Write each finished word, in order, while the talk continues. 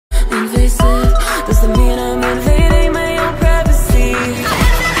invasive. Doesn't mean I'm invading my own privacy.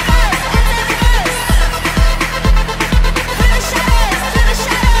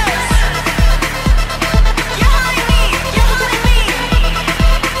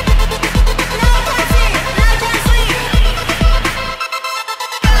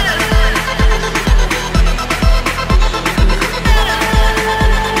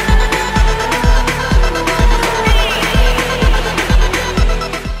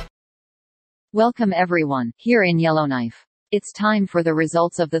 Welcome everyone, here in Yellowknife. It's time for the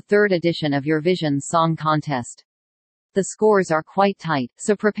results of the third edition of YourVision Song Contest. The scores are quite tight,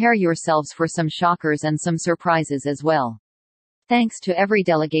 so prepare yourselves for some shockers and some surprises as well. Thanks to every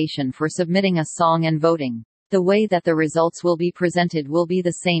delegation for submitting a song and voting. The way that the results will be presented will be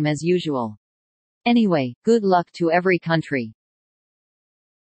the same as usual. Anyway, good luck to every country.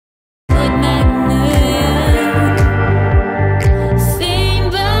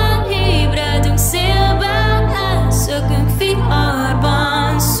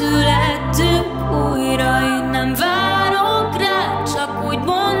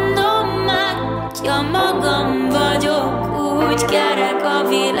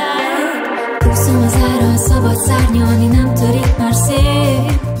 Úszom az ára, szabad szárnyalni, nem törik már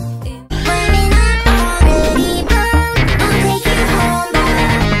szép.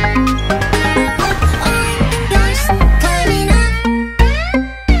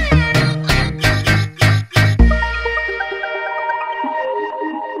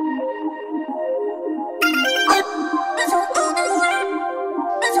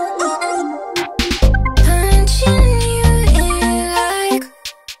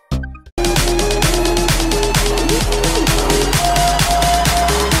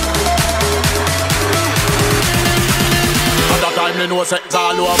 Me know say it's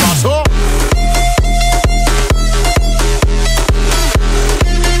all over, so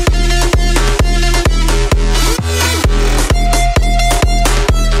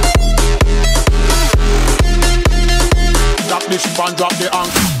drop the ship and drop the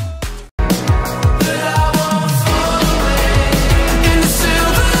anchor.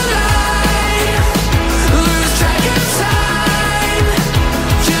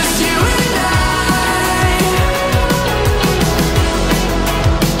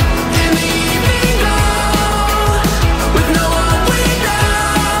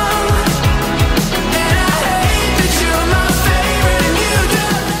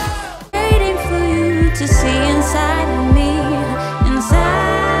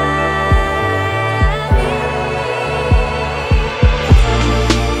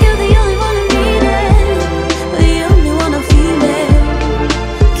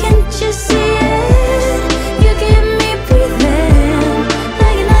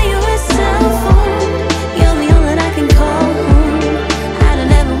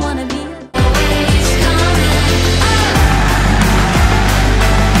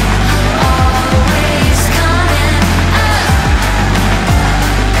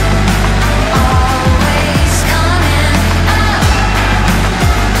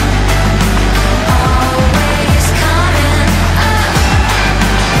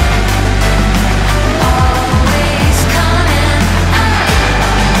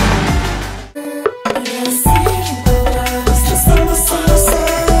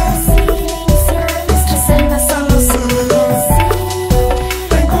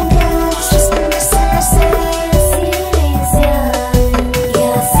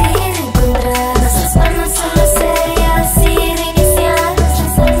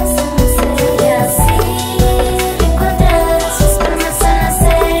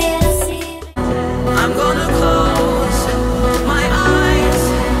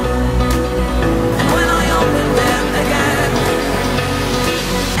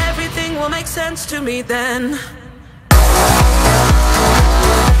 To me then.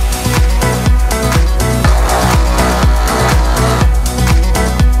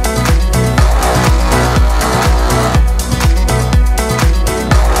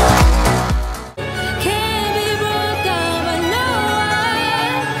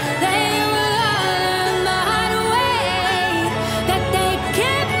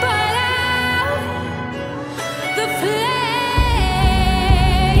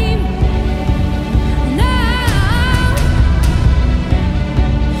 Now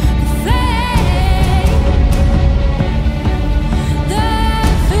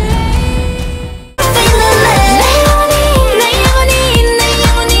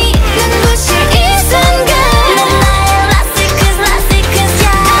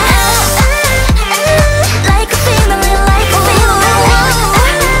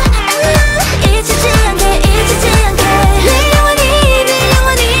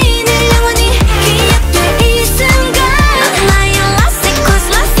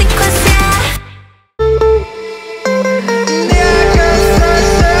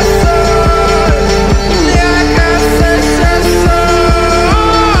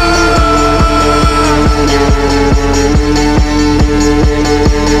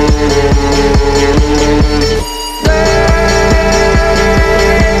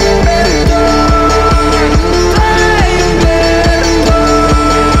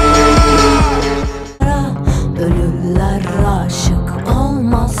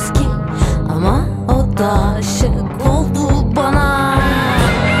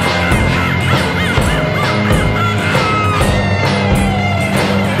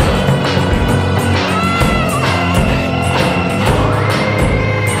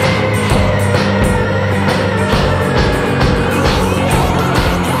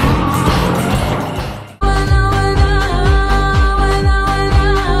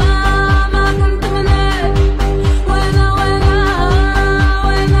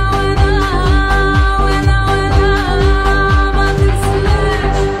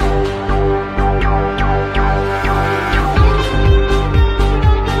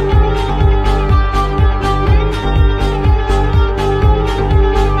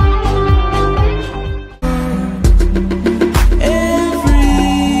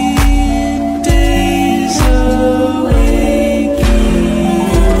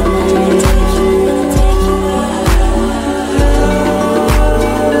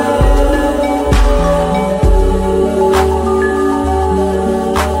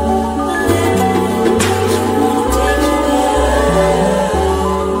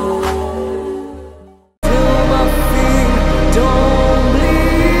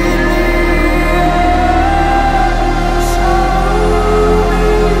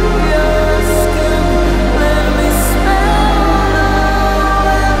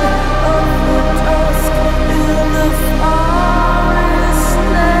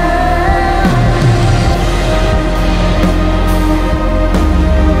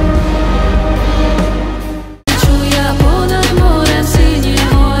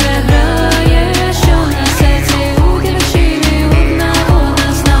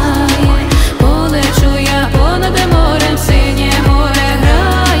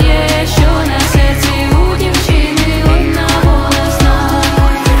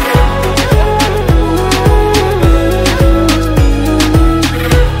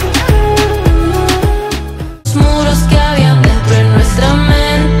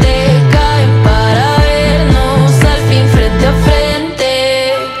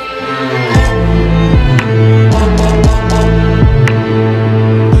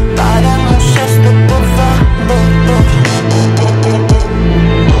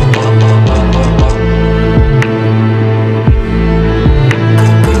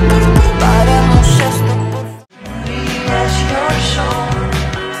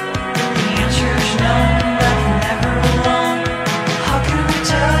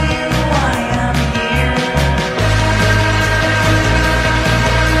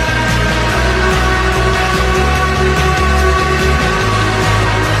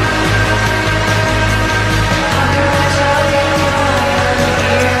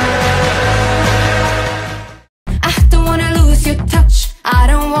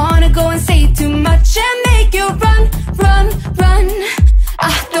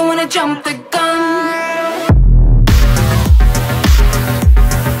jump the gun.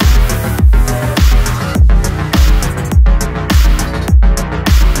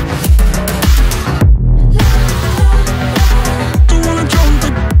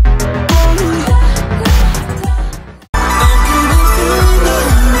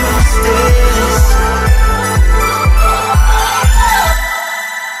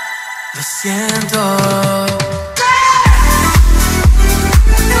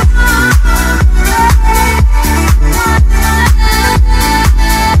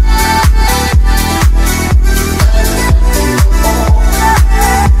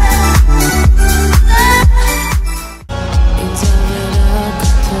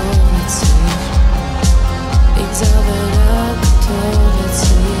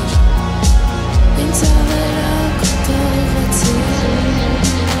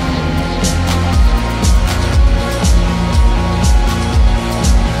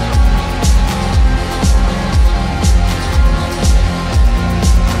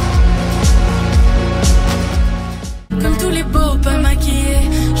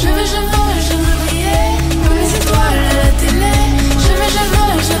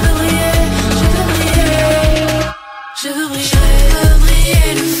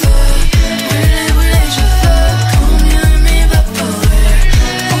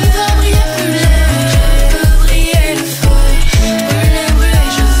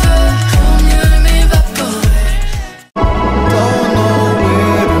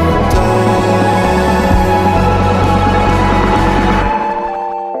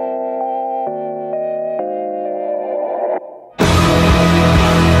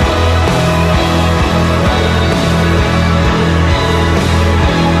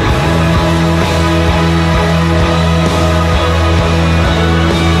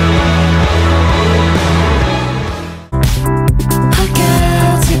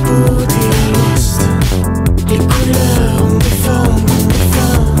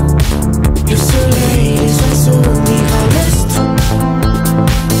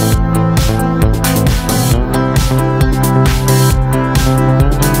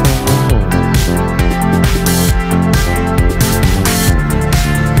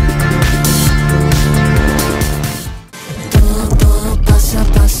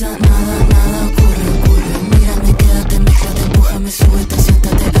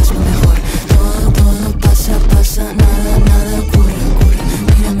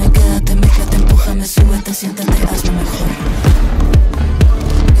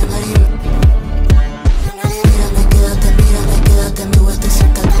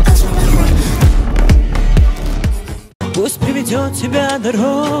 приведет тебя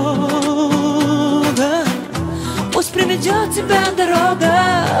дорога, пусть приведет тебя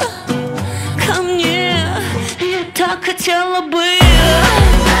дорога ко мне. Я так хотела бы.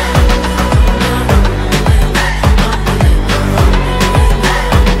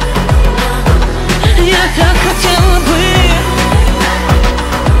 Я так хотела бы.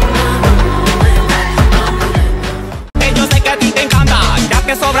 Yo sé que a ti te encanta, ya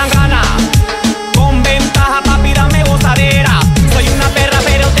que sobran ganas. Con ventaja, papi, dame gozadera. Soy una perra,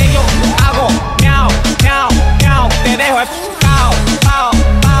 pero te yo hago miau, miau, miau. Te dejo pao, pao,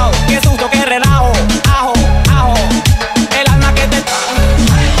 pao. Qué susto, qué relajo. Ajo, ajo. El alma que te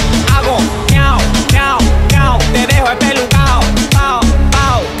hago miau, miau, miau. Te dejo espelucao. Pao,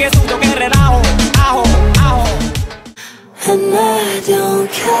 pao. Qué susto, qué relajo. Ajo, ajo. And I don't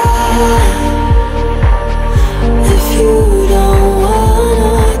care if you don't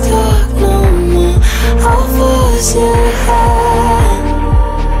wanna talk no more. I'll force your hand.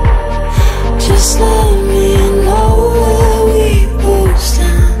 Just let me know where we both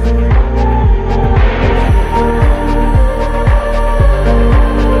stand.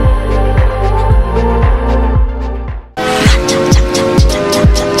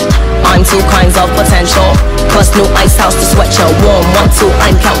 I'm two kinds of potential. Plus new ice house to sweat your warm. 1, 2,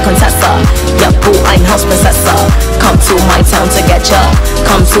 I'm Count Contessa. Yeah, boo, I'm house princessa. Come to my town to get ya.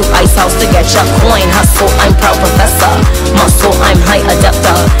 Come to ice house to get ya. Coin hustle, I'm proud professor. Muscle, I'm high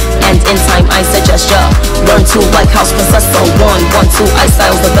adapter. And in time I suggest ya learn to like house princessa. 1, 1, 2, I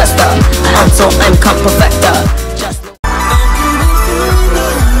style's the best. Until I'm cup perfecter. Just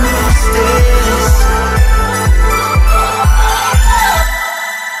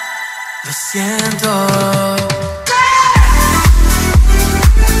Lo siento.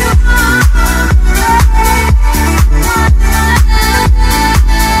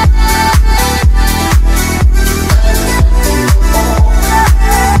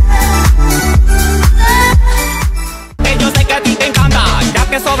 Yo sé que a ti te encanta, ya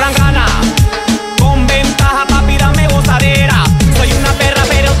que sobran ganas. Con ventaja, papi, dame gozadera. Soy una perra,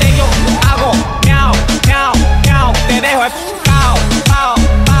 pero te yo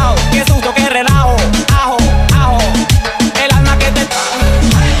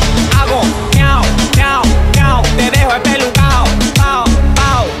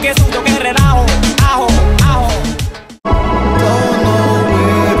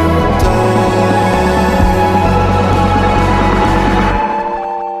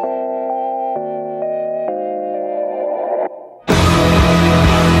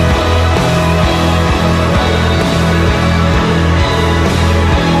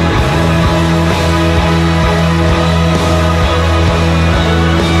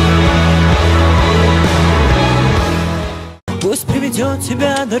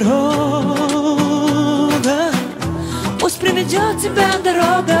тебя дорога, пусть приведет тебя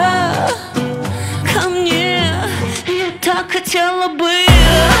дорога ко мне. Я так хотела бы.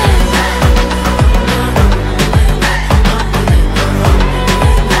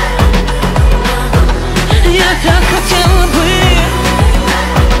 Я так хотела бы.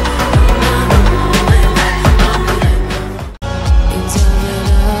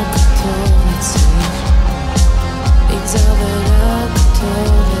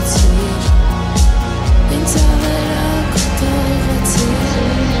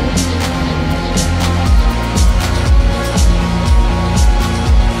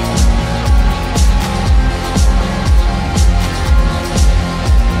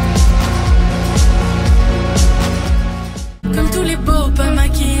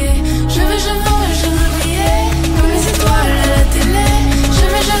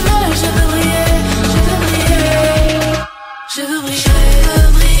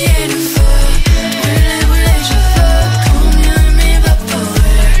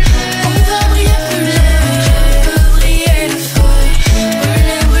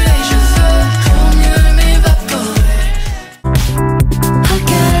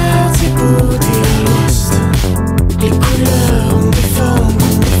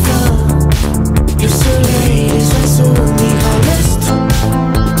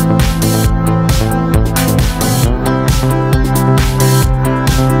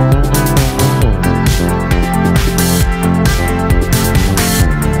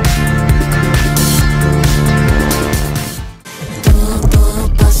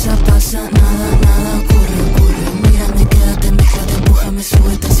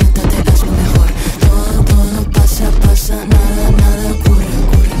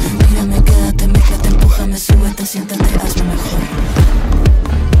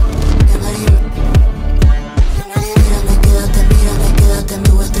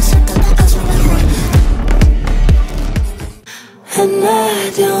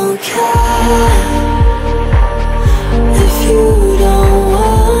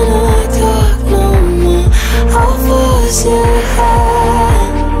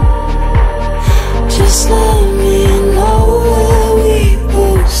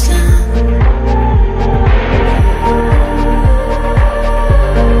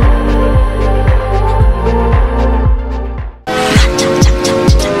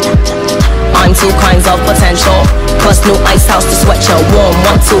 New ice house to sweat your warm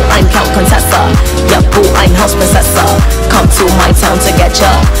 1, 2, I'm Count Contessa. Yeah, boo, I'm house princessa. Come to my town to get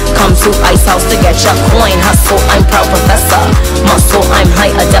ya. Come to ice house to get ya. Coin hustle, I'm proud professor. Muscle, I'm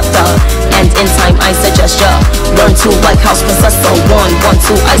high adapter. And in time I suggest ya learn to like house princessa. 1, 1,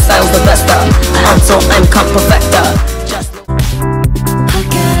 2, I style's the best. Until I'm cup perfecta. Just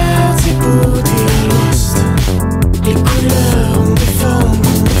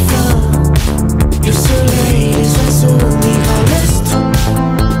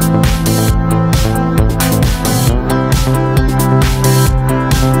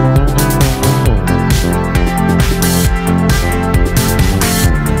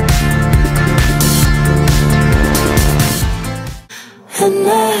and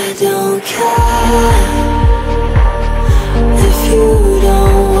I don't care if you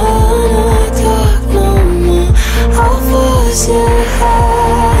don't wanna talk no more. I'll force your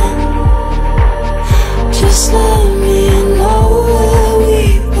hand. Just let me know where we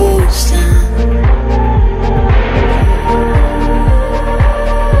both stand.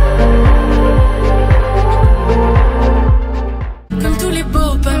 Comme tous les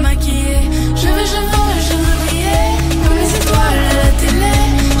beaux pas maquillés, je veux briller comme les étoiles à la télé.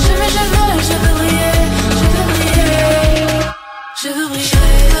 Je veux briller, je veux briller. Je veux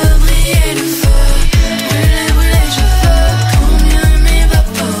briller le feu, brûler, je veux qu'on mieux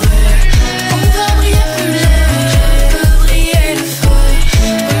m'évaporer. On va briller plus laid. Je veux briller le feu,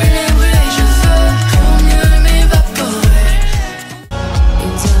 brûler, je veux qu'on mieux m'évaporer.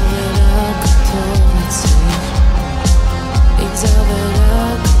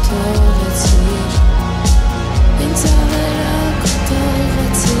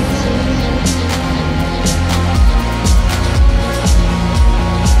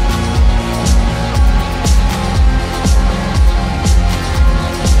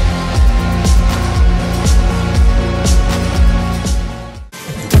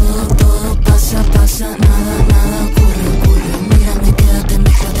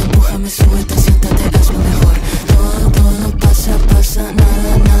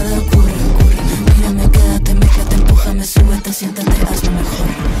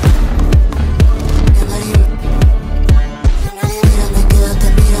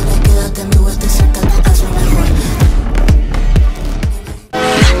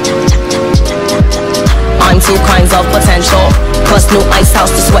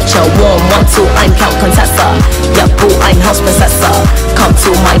 House to sweat ya. Warm 1, 2, I'm Count Contessa. Yup, boo, I'm House Princessa. Come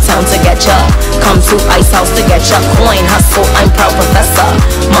to my town to get ya. Come to Ice House to get ya. Coin hustle, I'm proud professor.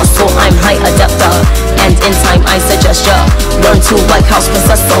 Muscle, I'm high adapter. And in time I suggest ya learn to like House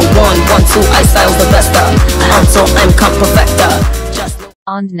Princessa. 1, 1, 2, I style's the best. Until I'm Count Perfecta.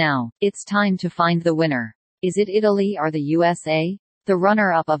 And now, it's time to find the winner. Is it Italy or the USA? The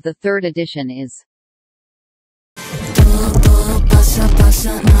runner-up of the third edition is... Todo pasa, pasa,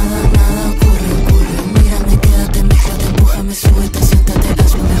 nada, nada ocurre, ocurre. Mírame, quédate, méjate, empújame, súbete, siéntate,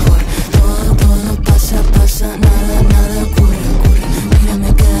 hazlo mejor. Todo pasa, pasa, nada, nada ocurre, ocurre. Mírame,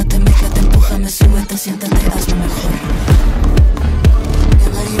 quédate, méjate, empújame, súbete, siéntate, hazlo mejor.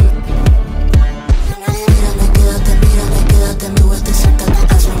 Mírame, quédate, súbete, siéntate,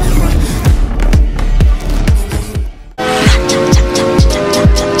 hazlo mejor.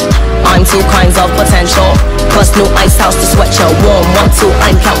 I'm 2 kinds of potential, plus new Ice House to sweat ya. Warm 1, 2,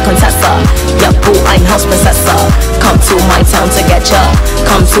 I'm Count Contessa. Yup, boo, I'm House Princessa. Come to my town to get ya.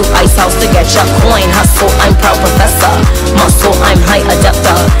 Come to Ice House to get ya. Coin hustle, I'm proud professor. Muscle, I'm high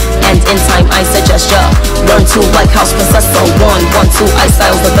adapter. And in time I suggest ya learn to like House Princessa. 1, 1, 2, I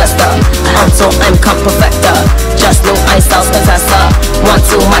style's the best. Until I'm Count Perfecta. Just new Ice House Contessa. 1,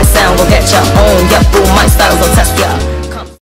 2, my sound will get ya. Own, yup, boo, my style's will test ya.